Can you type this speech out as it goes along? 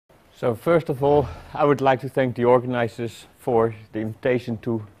So first of all, I would like to thank the organizers for the invitation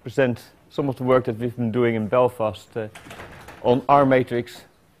to present some of the work that we've been doing in Belfast on R-matrix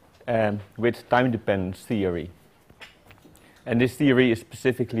with time dependence theory. And this theory is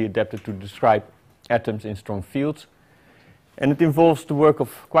specifically adapted to describe atoms in strong fields. And it involves the work of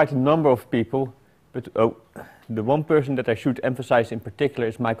quite a number of people, but the one person that I should emphasize in particular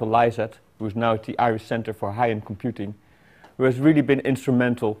is Michael Lysaght, who is now at the Irish Centre for High-End Computing, who has really been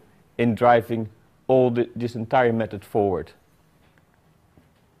instrumental in driving this entire method forward.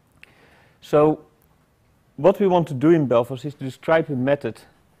 So what we want to do in Belfast is to describe a method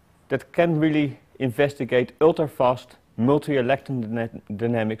that can really investigate ultra-fast multi-electron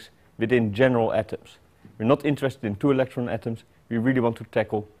dynamics within general atoms. We're not interested in two-electron atoms, we really want to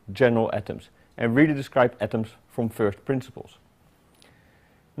tackle general atoms and really describe atoms from first principles.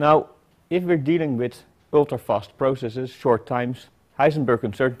 Now, if we're dealing with ultra-fast processes, short times, Heisenberg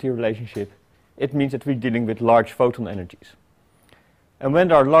uncertainty relationship, it means that we're dealing with large photon energies. And when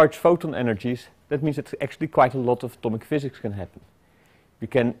there are large photon energies, that means that actually quite a lot of atomic physics can happen. We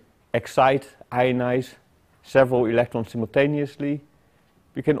can excite, ionize several electrons simultaneously.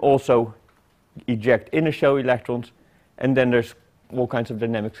 We can also eject inner shell electrons, and then there's all kinds of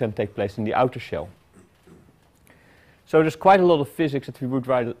dynamics can take place in the outer shell. So there's quite a lot of physics that we would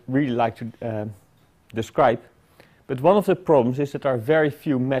really like to describe. But one of the problems is that there are very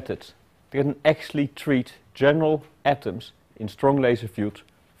few methods that can actually treat general atoms in strong laser fields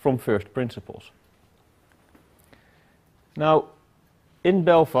from first principles. Now, in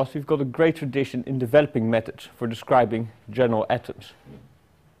Belfast, we've got a great tradition in developing methods for describing general atoms.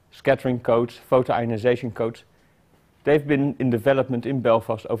 Scattering codes, photoionization codes, they've been in development in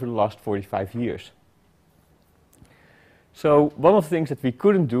Belfast over the last 45 years. So one of the things that we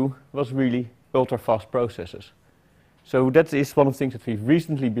couldn't do was really ultra-fast processes. So that is one of the things that we've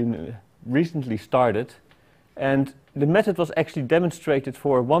recently started, and the method was actually demonstrated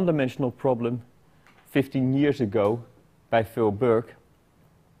for a one-dimensional problem 15 years ago by Phil Burke.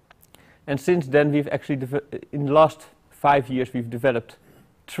 And since then, we've actually, in the last 5 years, we've developed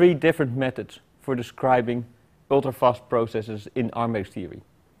 3 different methods for describing ultra-fast processes in R-matrix theory.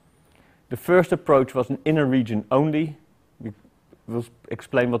 The first approach was an inner region only. We'll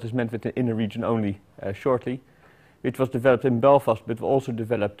explain what is meant with the inner region only shortly. It was developed in Belfast, but also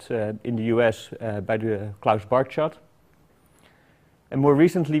developed in the US by the Klaus Bartschat. And more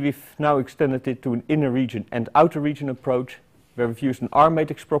recently, we've now extended it to an inner region and outer region approach, where we've used an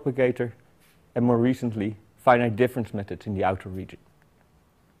R-matrix propagator, and more recently, finite difference methods in the outer region.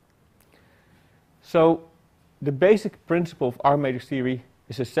 So the basic principle of R-matrix theory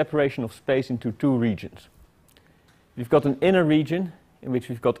is a separation of space into 2 regions. We've got an inner region in which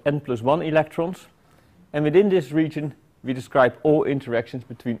we've got n+1 electrons, and within this region we describe all interactions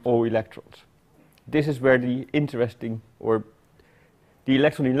between all electrons. This is where the interesting, or the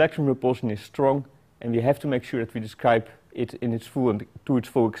electron-electron repulsion is strong, and we have to make sure that we describe it in its full and to its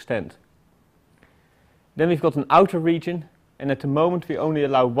full extent. Then we've got an outer region, and at the moment we only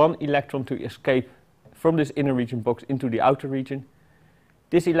allow 1 electron to escape from this inner region box into the outer region.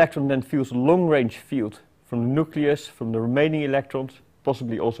 This electron then feels a long-range field from the nucleus, from the remaining electrons,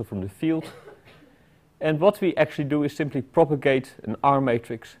 possibly also from the field. And what we actually do is simply propagate an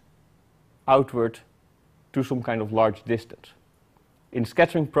R-matrix outward to some kind of large distance. In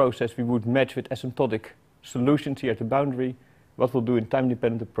scattering process, we would match with asymptotic solutions here at the boundary. What we'll do in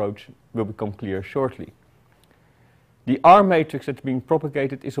time-dependent approach will become clear shortly. The R-matrix that's being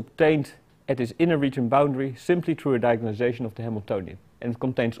propagated is obtained at this inner region boundary simply through a diagonalization of the Hamiltonian, and it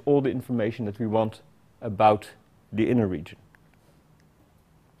contains all the information that we want about the inner region.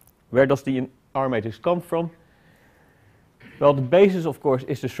 Where does the R-matrix come from? Well, the basis, of course,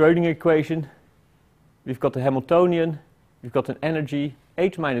 is the Schrödinger equation. We've got the Hamiltonian, we've got an energy,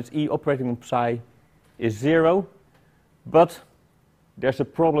 H minus E operating on psi is 0, but there's a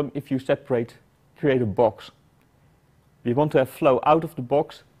problem if you create a box. We want to have flow out of the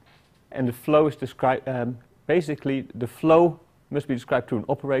box, and the flow is described, basically the flow must be described through an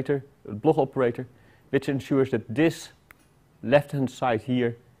operator, a Bloch operator, which ensures that this left-hand side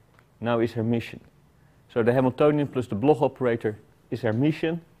here now is Hermitian. So the Hamiltonian plus the Bloch operator is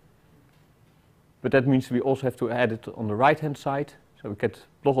Hermitian, but that means we also have to add it on the right-hand side. So we get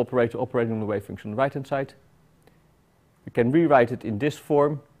Bloch operator operating on the wave function on the right-hand side. We can rewrite it in this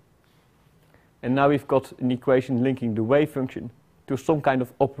form, and now we've got an equation linking the wave function to some kind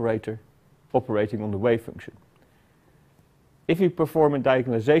of operator operating on the wave function. If we perform a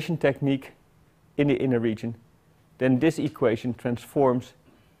diagonalization technique in the inner region, then this equation transforms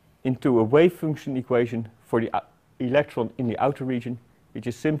into a wave function equation for the electron in the outer region, which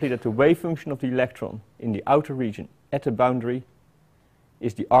is simply that the wave function of the electron in the outer region at the boundary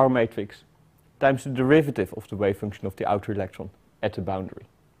is the R-matrix times the derivative of the wave function of the outer electron at the boundary.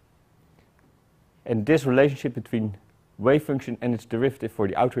 And this relationship between wave function and its derivative for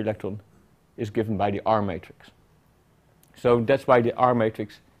the outer electron is given by the R-matrix. So that's why the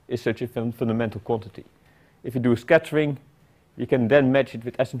R-matrix is such a fundamental quantity. If you do scattering, you can then match it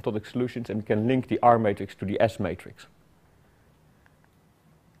with asymptotic solutions and you can link the R-matrix to the S-matrix.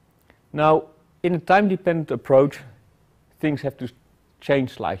 Now, in a time-dependent approach, things have to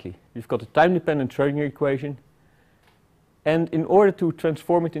change slightly. We've got a time-dependent Schrödinger equation, and in order to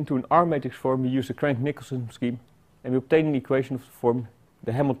transform it into an R-matrix form, we use a Crank-Nicolson scheme, and we obtain an equation of the form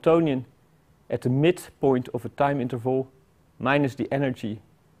the Hamiltonian at the midpoint of a time interval minus the energy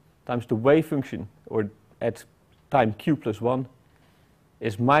times the wave function, or at time q plus 1,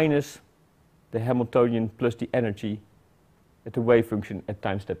 is minus the Hamiltonian plus the energy at the wave function at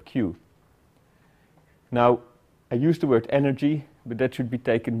time step q. Now, I use the word energy, but that should be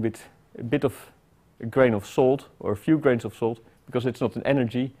taken with a bit of a grain of salt, or a few grains of salt, because it's not an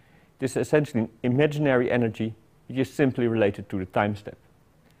energy. This is essentially an imaginary energy, which is simply related to the time step.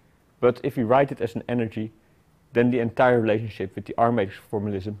 But if we write it as an energy, then the entire relationship with the R-matrix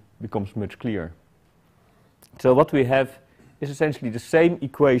formalism becomes much clearer. So what we have is essentially the same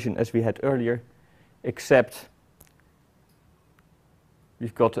equation as we had earlier, except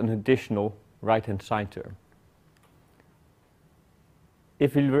we've got an additional right-hand side term.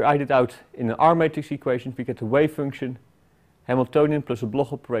 If we write it out in an R-matrix equation, we get the wave function, Hamiltonian plus a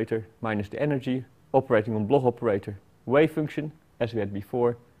Bloch operator minus the energy, operating on Bloch operator wave function, as we had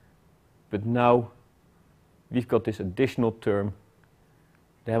before. But now we've got this additional term,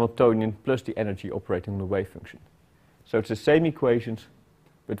 the Hamiltonian plus the energy operating on the wave function. So it's the same equations,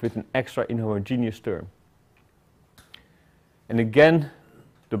 but with an extra inhomogeneous term. And again,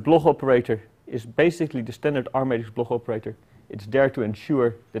 the Bloch operator is basically the standard R-matrix Bloch operator. It's there to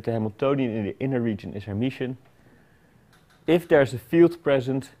ensure that the Hamiltonian in the inner region is Hermitian. If there's a field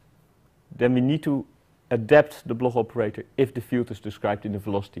present, then we need to adapt the Bloch operator if the field is described in the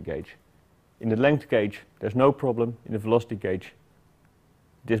velocity gauge. In the length gauge, there's no problem. In the velocity gauge,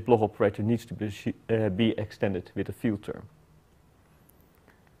 this Bloch operator needs to be extended with a field term.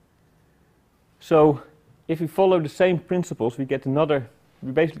 So if we follow the same principles, we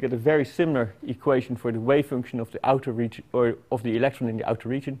basically get a very similar equation for the wave function of the outer region, or of the electron in the outer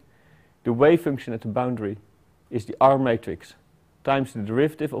region. The wave function at the boundary is the R-matrix times the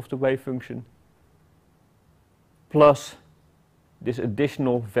derivative of the wave function plus this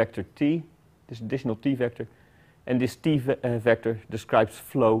additional vector t, this additional t vector, and this t vector describes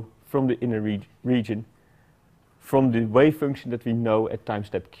flow from the inner region from the wave function that we know at time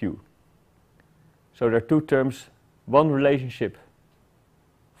step q. So there are two terms, one relationship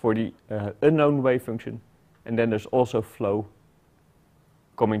for the unknown wave function, and then there's also flow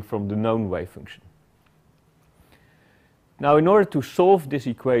coming from the known wave function. Now, in order to solve this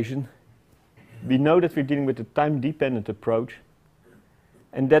equation, we know that we're dealing with a time-dependent approach,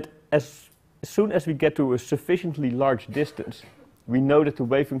 and that as soon as we get to a sufficiently large distance, we know that the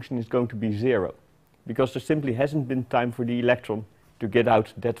wave function is going to be 0, because there simply hasn't been time for the electron to get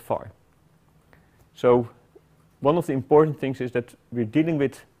out that far. So one of the important things is that we're dealing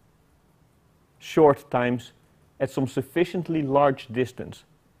with short times at some sufficiently large distance.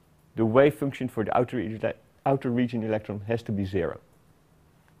 The wave function for the outer region electron has to be 0.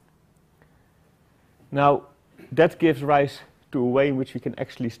 Now, that gives rise to a way in which we can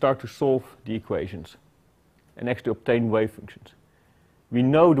actually start to solve the equations and actually obtain wave functions. We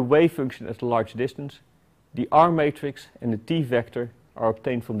know the wave function at a large distance. The R-matrix and the t vector are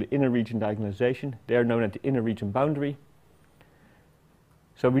obtained from the inner region diagonalization. They are known as the inner region boundary.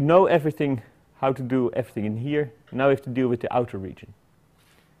 So we know everything, how to do everything in here. Now we have to deal with the outer region.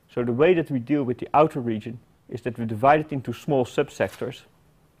 So the way that we deal with the outer region is that we divide it into small subsectors,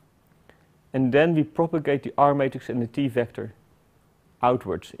 and then we propagate the R-matrix and the t vector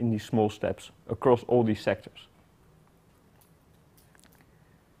outwards in these small steps across all these sectors.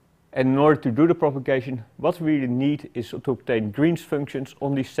 And in order to do the propagation, what we really need is to obtain Green's functions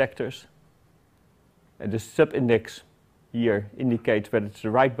on these sectors. And the subindex here indicates whether it's the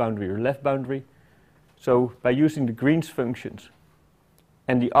right boundary or left boundary. So by using the Green's functions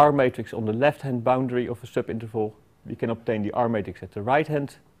and the R-matrix on the left-hand boundary of a subinterval, we can obtain the R-matrix at the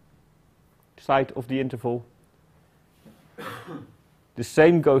right-hand side of the interval. The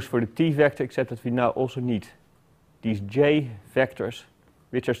same goes for the t vector, except that we now also need these j vectors,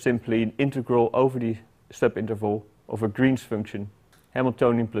 which are simply an integral over the subinterval of a Green's function,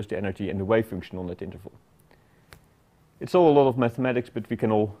 Hamiltonian plus the energy, and the wave function on that interval. It's all a lot of mathematics, but we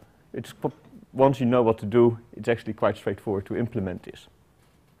can all, once you know what to do, it's actually quite straightforward to implement this.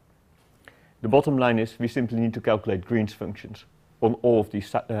 The bottom line is we simply need to calculate Green's functions on all of these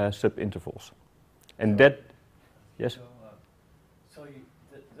sub-intervals. And so, that, yes? So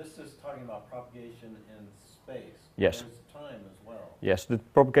this is talking about propagation in space. Yes. There's time as well. Yes, the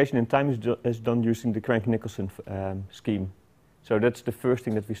propagation in time is done using the Crank-Nicolson scheme. So that's the first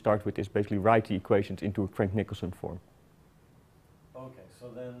thing that we start with, is basically write the equations into a Crank-Nicolson form. Okay, so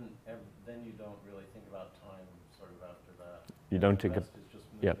then you don't really think about time sort of after that. You don't think of. It's just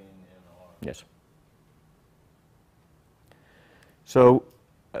moving in R. Yes. So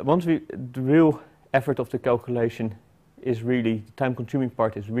the real effort of the calculation is really, the time-consuming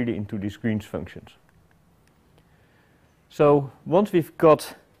part is really into these Green's functions. So once we've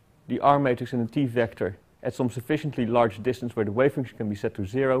got the R-matrix and the T-vector at some sufficiently large distance where the wave function can be set to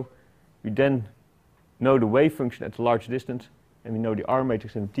 0, we then know the wave function at a large distance, and we know the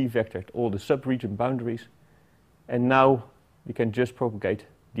R-matrix and the T-vector at all the sub-region boundaries, and now we can just propagate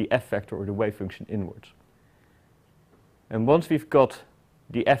the F-vector or the wave function inwards. And once we've got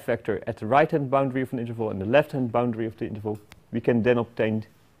the F-vector at the right-hand boundary of an interval and the left-hand boundary of the interval, we can then obtain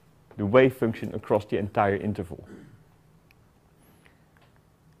the wave function across the entire interval.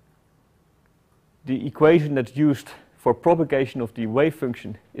 The equation that's used for propagation of the wave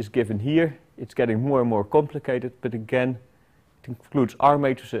function is given here. It's getting more and more complicated, but again, it includes R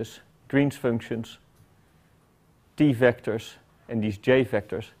matrices, Green's functions, T vectors, and these J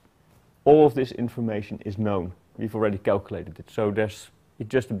vectors. All of this information is known. We've already calculated it. So it's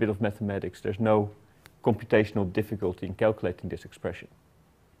just a bit of mathematics. There's no computational difficulty in calculating this expression.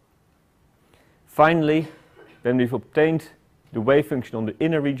 Finally, when we've obtained the wave function on the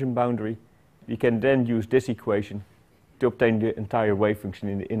inner region boundary, we can then use this equation to obtain the entire wave function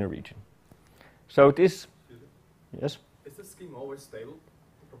in the inner region. So it is... Yes? Is the scheme always stable,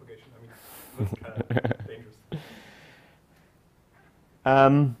 the propagation? I mean, looks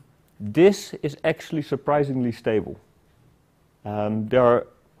dangerous. This is actually surprisingly stable. If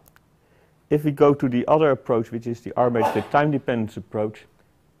we go to the other approach, which is the R-matrix with time dependence approach,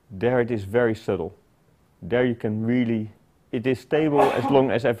 there it is very subtle. There you can really... It is stable as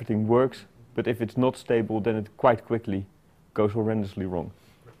long as everything works, but if it's not stable, then it quite quickly goes horrendously wrong.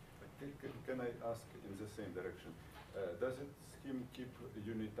 Can I ask in the same direction? Does it scheme keep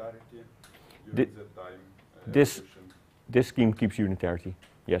unitarity during the time evolution? This scheme keeps unitarity,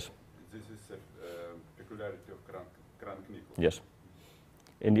 yes. This is a peculiarity of Crank-Nicolson. Yes.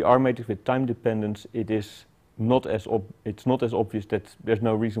 In the R-matrix with time dependence, it's not as obvious that there's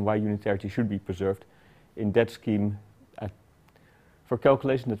no reason why unitarity should be preserved. In that scheme, for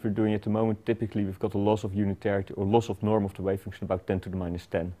calculation that we're doing at the moment, typically we've got a loss of unitarity or loss of norm of the wave function about 10 to the minus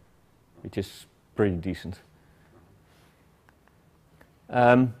 10, which is pretty decent.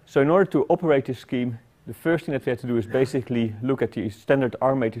 So in order to operate this scheme, the first thing that we have to do is basically look at the standard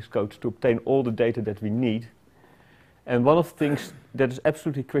R-matrix codes to obtain all the data that we need. And one of the things that is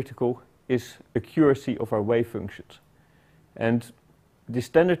absolutely critical is accuracy of our wave functions. And the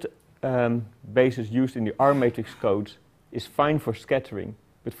standard basis used in the R-matrix codes is fine for scattering,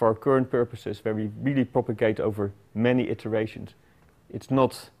 but for our current purposes, where we really propagate over many iterations, it's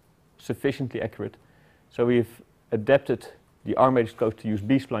not sufficiently accurate. So we've adapted the R-matrix code to use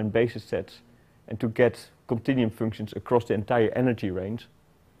B-spline basis sets and to get continuum functions across the entire energy range.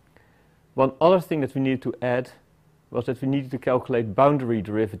 One other thing that we needed to add was that we needed to calculate boundary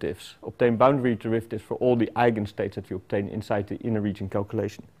derivatives, obtain boundary derivatives for all the eigenstates that we obtain inside the inner region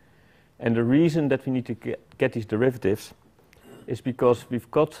calculation. And the reason that we need to get these derivatives is because we've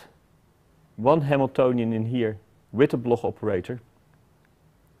got one Hamiltonian in here with a Bloch operator.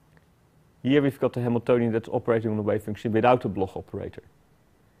 Here we've got the Hamiltonian that's operating on the wave function without a Bloch operator.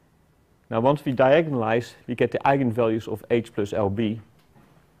 Now once we diagonalize, we get the eigenvalues of H plus LB.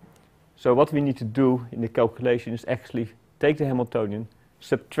 So what we need to do in the calculation is actually take the Hamiltonian,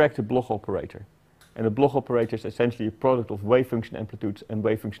 subtract the Bloch operator. And the Bloch operator is essentially a product of wave function amplitudes and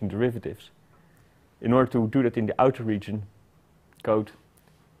wave function derivatives. In order to do that in the outer region code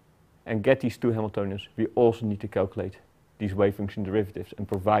and get these two Hamiltonians, we also need to calculate these wave function derivatives and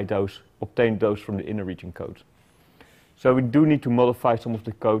obtain those from the inner region codes. So we do need to modify some of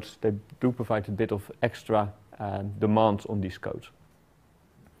the codes. They do provide a bit of extra demands on these codes.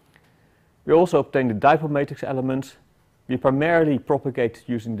 We also obtain the dipole matrix elements. We primarily propagate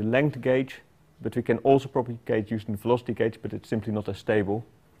using the length gauge, but we can also propagate using the velocity gauge, but it's simply not as stable.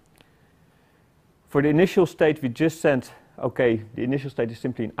 For the initial state, we just said, okay, the initial state is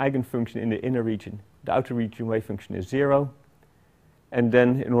simply an eigenfunction in the inner region. The outer region wave function is 0. And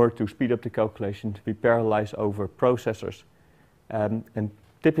then, in order to speed up the calculation, we parallelize over processors. And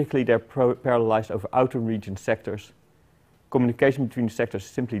typically, they're parallelized over outer region sectors. Communication between the sectors is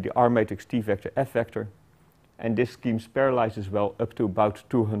simply the R-matrix T vector F vector. And this scheme parallelizes well up to about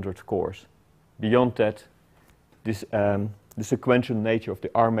 200 cores. Beyond that, this, the sequential nature of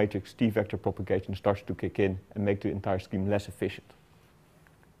the R-matrix T vector propagation starts to kick in and make the entire scheme less efficient.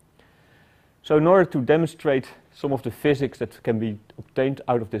 So in order to demonstrate some of the physics that can be obtained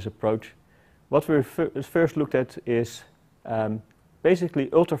out of this approach, what we first looked at is basically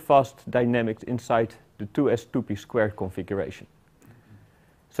ultra-fast dynamics inside the 2s2p squared configuration.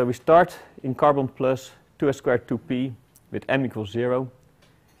 So we start in carbon plus 2s squared 2p with m equals 0.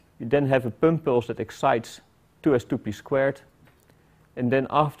 You then have a pump pulse that excites 2s2p squared. And then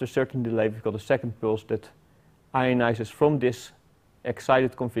after a certain delay, we've got a second pulse that ionizes from this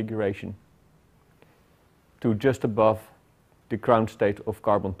excited configuration to just above the ground state of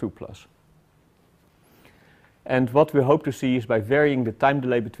carbon 2+. And what we hope to see is by varying the time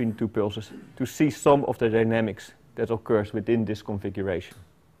delay between the two pulses to see some of the dynamics that occurs within this configuration.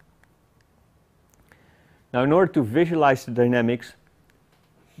 Now, in order to visualize the dynamics,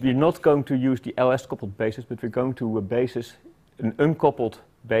 we're not going to use the LS coupled basis, but we're going to a basis, an uncoupled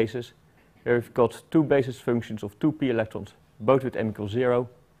basis, where we've got two basis functions of 2p electrons, both with m equals 0,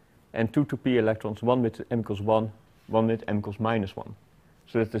 and two 2p electrons, one with m equals 1, one with m equals minus 1,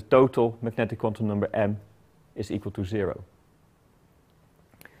 so that the total magnetic quantum number m is equal to 0.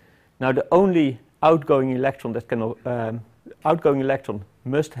 Now, the only outgoing electron that can outgoing electron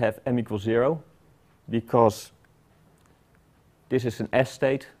must have m equals 0, because this is an S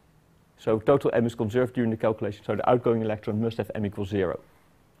state, so total m is conserved during the calculation, so the outgoing electron must have m equals 0.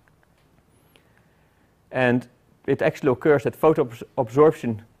 And it actually occurs that photon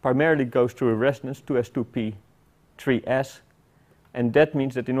absorption primarily goes through a resonance, 2s2p 3s, and that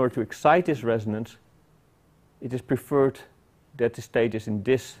means that in order to excite this resonance, it is preferred that the state is in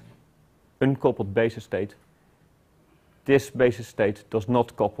this uncoupled basis state. This basis state does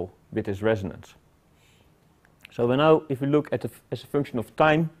not couple with this resonance. So now, if we look at as a function of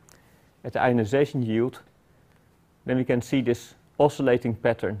time at the ionization yield, then we can see this oscillating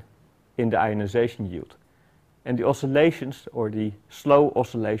pattern in the ionization yield. And the oscillations, or the slow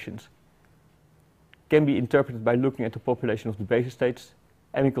oscillations, can be interpreted by looking at the population of the basis states,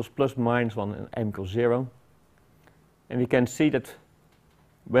 m equals plus minus 1 and m equals 0. And we can see that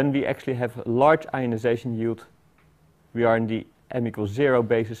when we actually have a large ionization yield, we are in the m equals 0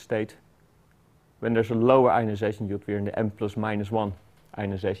 basis state. When there's a lower ionization yield, we are in the m plus minus 1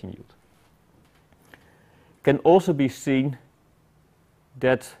 ionization yield. It can also be seen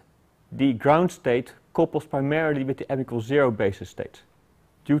that the ground state couples primarily with the m equals 0 basis state.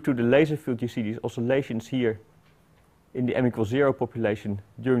 Due to the laser field, you see these oscillations here in the m equals 0 population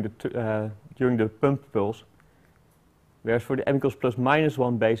during the pump pulse, whereas for the m equals plus minus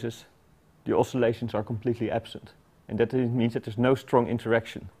 1 basis, the oscillations are completely absent. And that means that there's no strong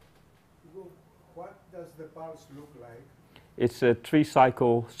interaction. What does the pulse look like? It's a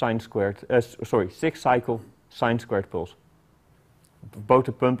 3-cycle sine squared, 6-cycle sine squared pulse, both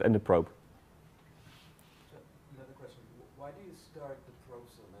the pump and the probe. Another question, why do you start the probe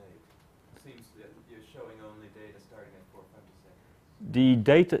so late? It seems that you're showing only data starting at 4 femtoseconds. The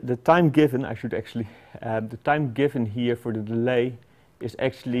data, the time given, I should actually, the time given here for the delay is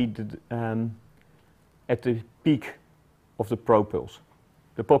actually at the peak of the probe pulse.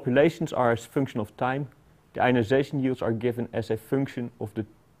 The populations are as a function of time. The ionization yields are given as a function of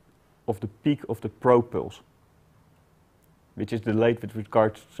the peak of the probe pulse, which is delayed with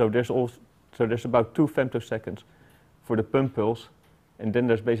regard. So there's about 2 femtoseconds for the pump pulse, and then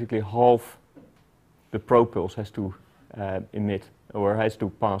there's basically half the probe pulse has to emit or has to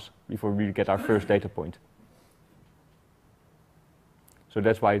pass before we get our first data point. So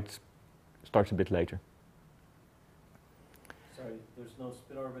that's why it starts a bit later. Sorry, there's no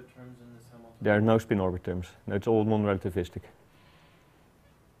spin orbit terms in this Hamilton? There are no spin orbit terms. No, it's all non-relativistic.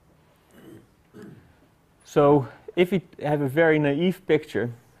 So if we have a very naive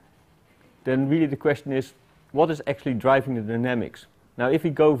picture, then really the question is, what is actually driving the dynamics? Now, if we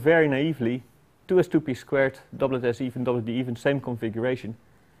go very naively, 2s2p squared, doublet s even, doublet d even, same configuration,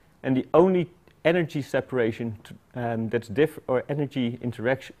 and the only energy separation that's different, or energy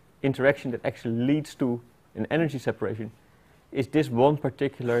interaction that actually leads to an energy separation, is this one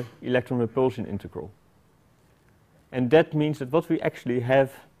particular electron repulsion integral. And that means that what we actually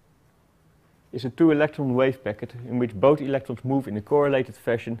have is a 2-electron wave packet in which both electrons move in a correlated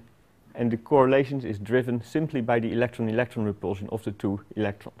fashion, and the correlations is driven simply by the electron-electron repulsion of the 2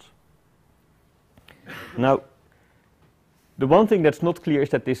 electrons. Now, The one thing that's not clear is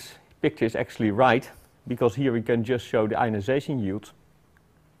that this picture is actually right, because here we can just show the ionization yield.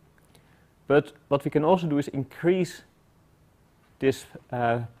 But what we can also do is increase this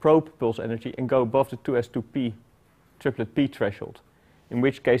probe pulse energy and go above the 2s2p triplet p threshold, in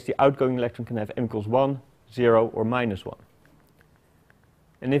which case the outgoing electron can have m equals 1, 0 or minus 1.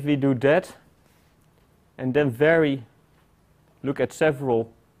 And if we do that and then look at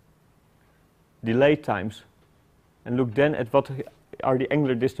several delay times and look then at what are the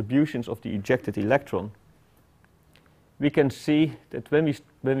angular distributions of the ejected electron, we can see that when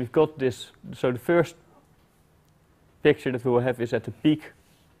we've got this, so the first picture that we will have is at the peak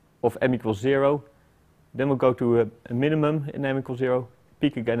of m equals 0, then we'll go to a minimum in m equals 0,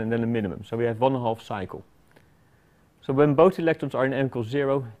 peak again and then a minimum. So we have 1.5 cycle. So when both electrons are in m equals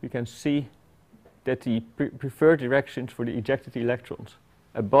 0, we can see that the preferred directions for the ejected electrons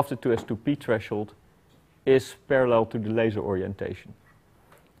above the 2s2p threshold is parallel to the laser orientation.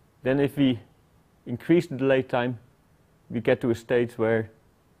 Then if we increase the delay time, we get to a state where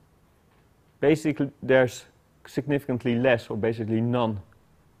basically there's significantly less or basically none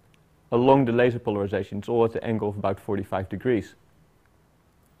along the laser polarization. It's all at the angle of about 45 degrees.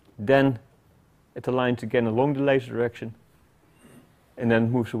 Then it aligns again along the laser direction and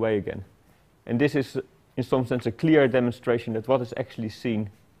then moves away again. And this is in some sense a clear demonstration that what is actually seen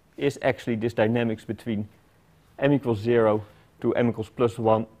is actually this dynamics between m equals 0 to m equals plus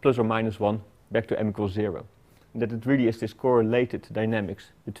or minus 1 back to m equals 0. And that it really is this correlated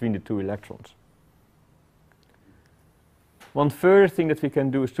dynamics between the two electrons. One further thing that we can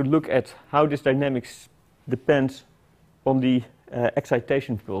do is to look at how this dynamics depends on the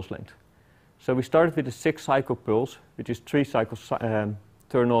excitation pulse length. So we started with a 6-cycle pulse, which is 3 cycles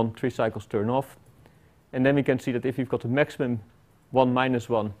turn on, 3 cycles turn off. And then we can see that if we've got a maximum 1 minus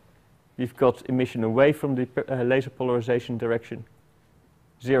 1, we've got emission away from the laser polarization direction.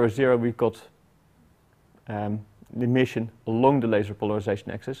 0, 0, we've got emission along the laser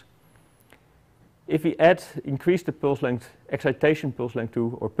polarization axis. If we increase the pulse length, excitation pulse length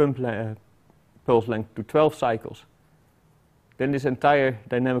to, or pump pulse length to 12 cycles, then this entire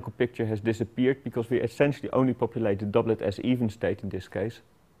dynamical picture has disappeared because we essentially only populate the doublet as even state in this case.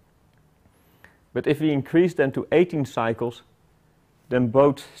 But if we increase them to 18 cycles, then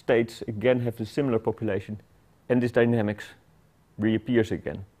both states again have the similar population and this dynamics reappears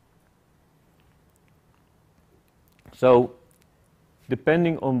again. So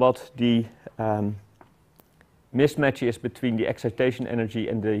depending on what the mismatch is between the excitation energy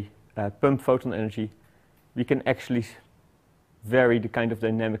and the pump photon energy, we can actually vary the kind of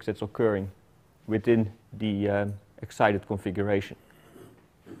dynamics that's occurring within the excited configuration.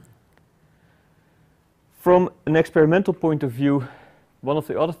 From an experimental point of view, one of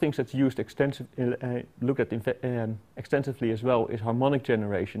the other things that's used looked at extensively as well is harmonic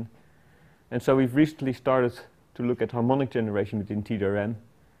generation. And so we've recently started to look at harmonic generation within TDRM.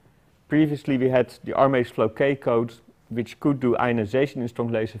 Previously we had the R-matrix flow K code, which could do ionization in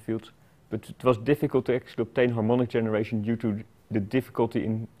strong laser fields, but it was difficult to actually obtain harmonic generation due to the difficulty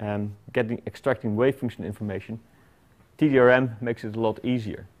in extracting wave function information. TDRM makes it a lot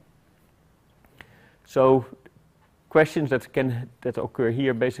easier. So questions that occur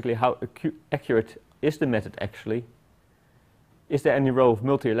here, basically how accurate is the method actually? Is there any role of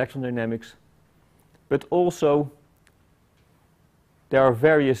multi-electron dynamics? But also there are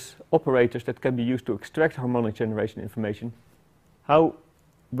various operators that can be used to extract harmonic generation information.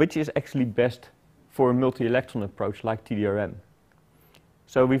 Which is actually best for a multi-electron approach like TDRM?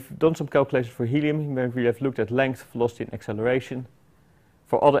 So we've done some calculations for helium where we have looked at length, velocity and acceleration.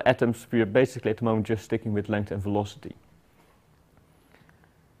 For other atoms we are basically at the moment just sticking with length and velocity.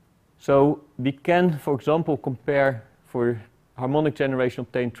 So we can, for example, compare for harmonic generation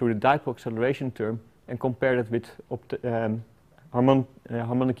obtained through the dipole acceleration term and compare that with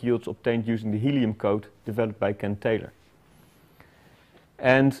harmonic yields obtained using the helium code developed by Ken Taylor.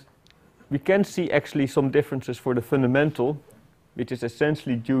 And we can see actually some differences for the fundamental, which is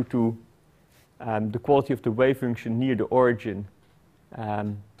essentially due to the quality of the wave function near the origin.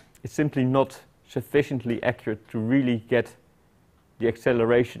 It's simply not sufficiently accurate to really get the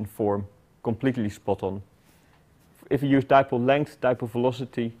acceleration form completely spot on. If you use dipole length, dipole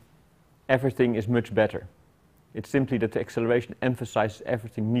velocity, everything is much better. It's simply that the acceleration emphasizes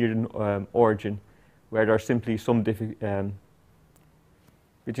everything near the origin, where there are simply some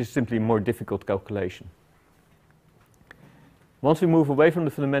which is simply a more difficult calculation. Once we move away from the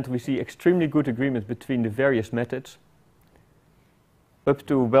fundamental, we see extremely good agreement between the various methods, up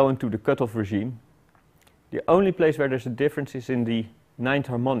to well into the cutoff regime. The only place where there's a difference is in the 9th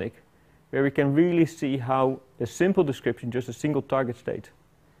harmonic, where we can really see how a simple description, just a single target state,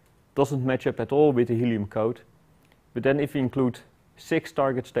 doesn't match up at all with the helium code. But then if we include 6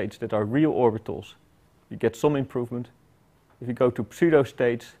 target states that are real orbitals, we get some improvement. If we go to pseudo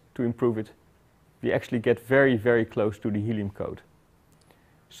states to improve it, we actually get very, very close to the helium code.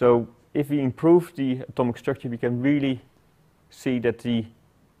 So if we improve the atomic structure, we can really see that the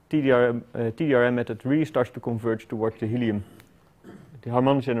TDRM method really starts to converge towards the helium, the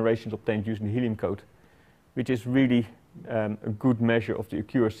harmonic generations obtained using the helium code, which is really a good measure of the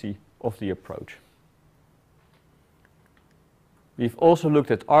accuracy of the approach. We've also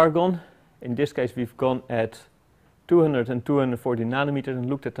looked at argon. In this case, we've gone at 200 and 240 nanometers and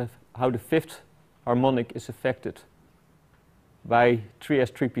looked at how the 5th harmonic is affected by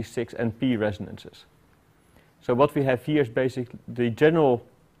 3s, 3p6 and p resonances. So what we have here is basically the general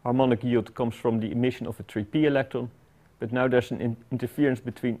harmonic yield comes from the emission of a 3p electron, but now there's an interference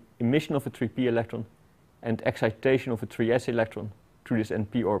between emission of a 3p electron and excitation of a 3s electron through this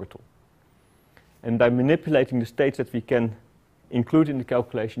np orbital. And by manipulating the states that we can include in the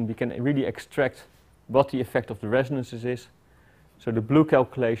calculation, we can really extract what the effect of the resonances is. So the blue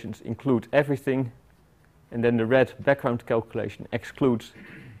calculations include everything, and then the red background calculation excludes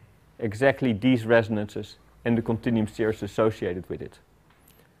exactly these resonances and the continuum series associated with it.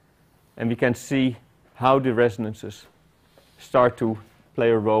 And we can see how the resonances start to play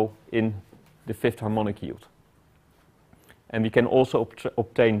a role in the 5th harmonic yield. And we can also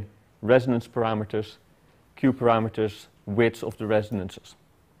obtain resonance parameters, Q parameters, widths of the resonances,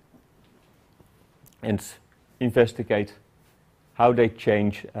 and investigate how they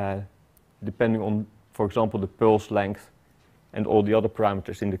change depending on, for example, the pulse length and all the other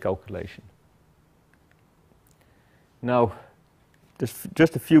parameters in the calculation. Now, there's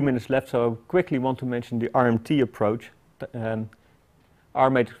just a few minutes left, so I quickly want to mention the RMT approach,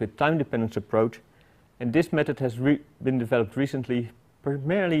 R-matrix with time dependence approach. And this method has been developed recently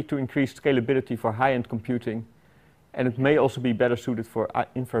primarily to increase scalability for high-end computing, and it may also be better suited for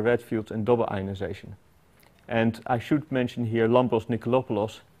infrared fields and double ionization. And I should mention here Lampros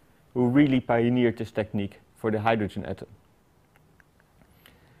Nikolopoulos, who really pioneered this technique for the hydrogen atom.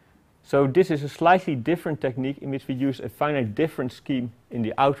 So this is a slightly different technique in which we use a finite difference scheme in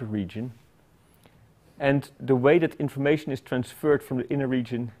the outer region. And the way that information is transferred from the inner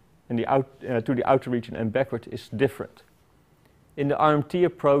region and to the outer region and backward is different. In the RMT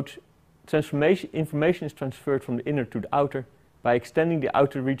approach, information is transferred from the inner to the outer by extending the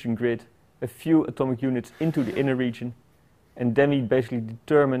outer region grid a few atomic units into the inner region, and then we basically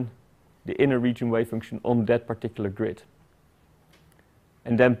determine the inner region wave function on that particular grid,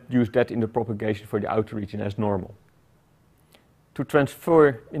 and then use that in the propagation for the outer region as normal. To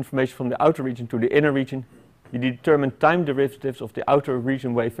transfer information from the outer region to the inner region, we determine time derivatives of the outer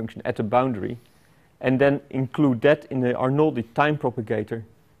region wave function at the boundary, and then include that in the Arnoldi time propagator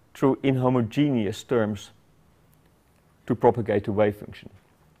through inhomogeneous terms to propagate the wave function.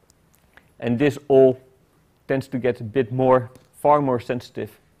 And this all tends to get a bit more, far more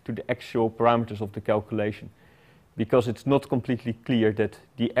sensitive to the actual parameters of the calculation, because it's not completely clear that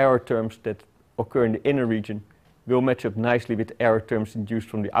the error terms that occur in the inner region will match up nicely with error terms induced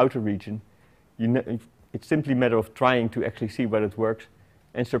from the outer region. It's simply a matter of trying to actually see whether it works,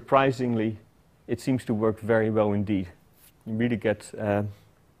 and surprisingly, it seems to work very well indeed. You really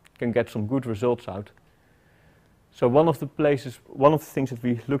can get some good results out. So one of the things that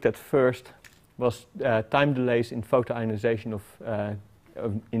we looked at first was time delays in photoionization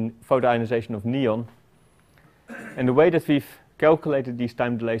of neon. And the way that we've calculated these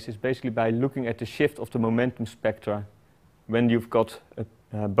time delays is basically by looking at the shift of the momentum spectra when you've got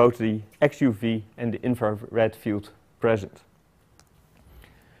both the XUV and the infrared field present.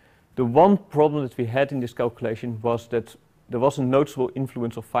 The one problem that we had in this calculation was that there was a noticeable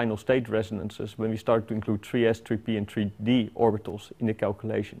influence of final state resonances when we started to include 3s, 3p, and 3d orbitals in the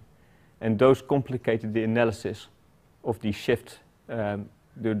calculation. And those complicated the analysis of the shift, the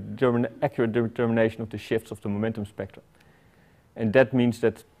accurate determination of the shifts of the momentum spectra. And that means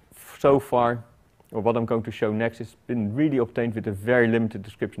that so far, or what I'm going to show next, has been really obtained with a very limited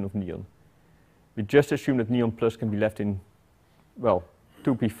description of neon. We just assume that neon plus can be left in, well,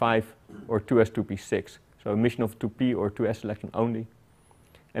 2p5 or 2s, 2p6. So emission of 2p or 2s electron only.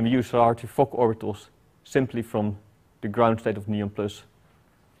 And we use Hart Fock orbitals simply from the ground state of neon plus.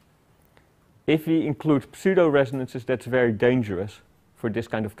 If we include pseudo-resonances, that's very dangerous for this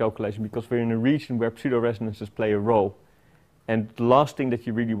kind of calculation, because we're in a region where pseudo-resonances play a role. And the last thing that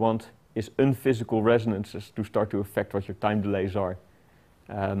you really want is unphysical resonances to start to affect what your time delays are.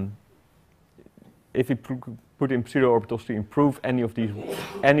 if we put in pseudo orbitals to improve any of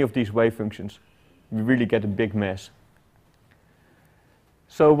these wave functions, we really get a big mess.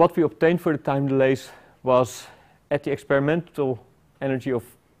 So what we obtained for the time delays was, at the experimental energy of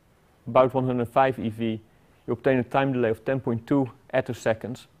about 105 eV, we obtain a time delay of 10.2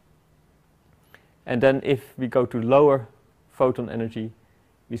 attoseconds. And then if we go to lower photon energy,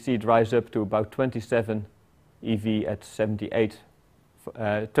 we see it rise up to about 27 eV at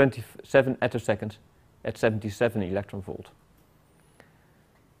 27 attoseconds at 77 electron volt.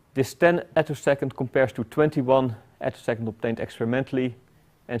 This 10 attosecond compares to 21 attosecond obtained experimentally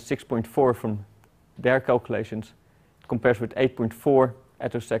and 6.4 from their calculations. It compares with 8.4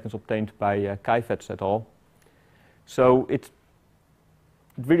 attoseconds obtained by Kaifetz et al. So it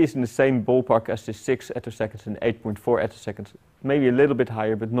really is in the same ballpark as the 6 attoseconds and 8.4 attoseconds. Maybe a little bit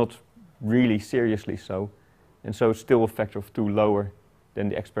higher, but not really seriously so. And so it's still a factor of 2 lower than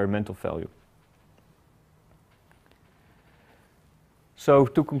the experimental value. So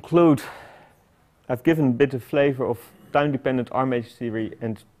to conclude, I've given a bit of flavor of time-dependent R-matrix theory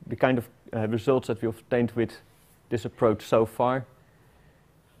and the kind of results that we've obtained with this approach so far.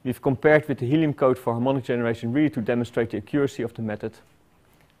 We've compared with the helium code for harmonic generation really to demonstrate the accuracy of the method.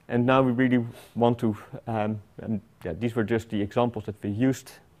 And now we really want to, these were just the examples that we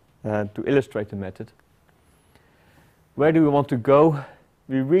used to illustrate the method. Where do we want to go?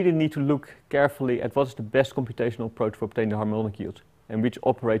 We really need to look carefully at what is the best computational approach for obtaining the harmonic yield and which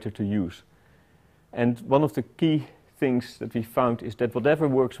operator to use. And one of the key things that we found is that whatever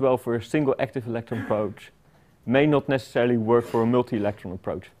works well for a single active electron approach may not necessarily work for a multi-electron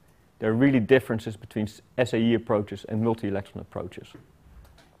approach. There are really differences between SAE approaches and multi-electron approaches.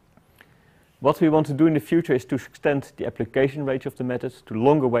 What we want to do in the future is to extend the application range of the method to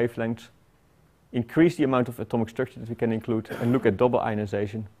longer wavelengths, increase the amount of atomic structure that we can include, and look at double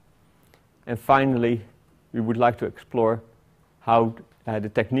ionization. And finally, we would like to explore how the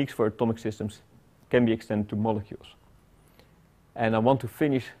techniques for atomic systems can be extended to molecules. And I want to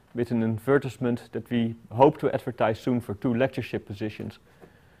finish with an advertisement that we hope to advertise soon for 2 lectureship positions,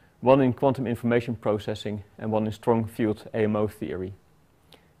 one in quantum information processing and one in strong field AMO theory.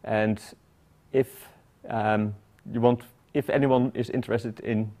 And if anyone is interested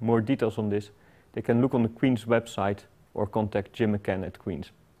in more details on this, they can look on the Queen's website or contact Jim McCann at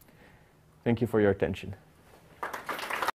Queen's. Thank you for your attention.